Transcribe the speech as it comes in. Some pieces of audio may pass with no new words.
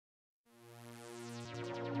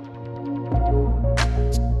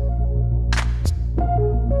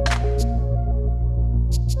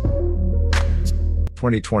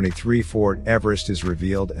2023 Ford Everest is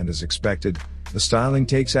revealed, and as expected, the styling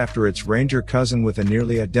takes after its Ranger cousin with a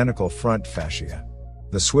nearly identical front fascia.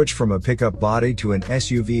 The switch from a pickup body to an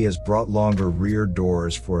SUV has brought longer rear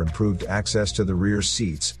doors for improved access to the rear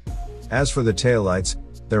seats. As for the taillights,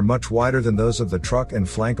 they're much wider than those of the truck and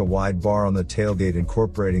flank a wide bar on the tailgate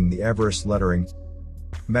incorporating the Everest lettering.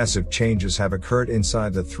 Massive changes have occurred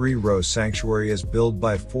inside the three-row sanctuary as built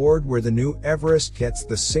by Ford, where the new Everest gets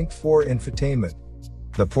the Sync 4 infotainment.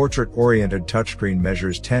 The portrait-oriented touchscreen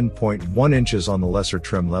measures 10.1 inches on the lesser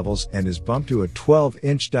trim levels and is bumped to a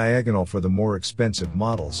 12-inch diagonal for the more expensive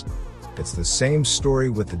models. It's the same story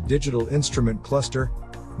with the digital instrument cluster,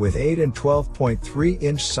 with 8 and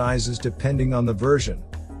 12.3-inch sizes depending on the version.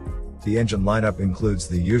 The engine lineup includes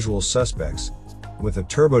the usual suspects, with a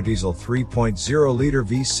turbodiesel 3.0-liter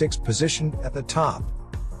V6 positioned at the top.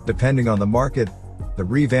 Depending on the market, the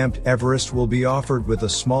revamped Everest will be offered with a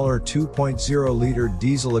smaller 2.0-liter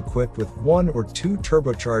diesel equipped with 1 or 2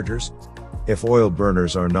 turbochargers. If oil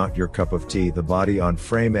burners are not your cup of tea, the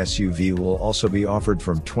body-on-frame SUV will also be offered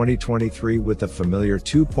from 2023 with the familiar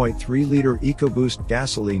 2.3-liter EcoBoost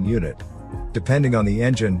gasoline unit. Depending on the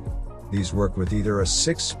engine, these work with either a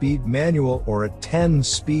 6-speed manual or a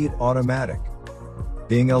 10-speed automatic.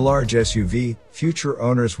 Being a large SUV, future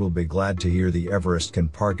owners will be glad to hear the Everest can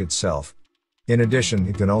park itself. In addition,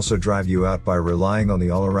 it can also drive you out by relying on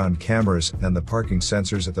the all-around cameras and the parking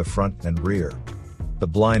sensors at the front and rear. The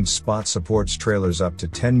blind spot supports trailers up to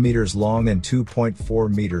 10 meters long and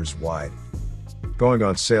 2.4 meters wide. Going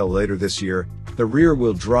on sale later this year, the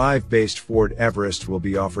rear-wheel drive-based Ford Everest will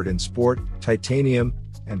be offered in Sport, Titanium,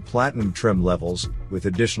 and Platinum trim levels, with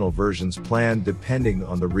additional versions planned depending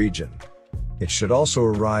on the region. It should also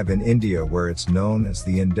arrive in India, where it's known as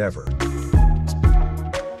the Endeavour.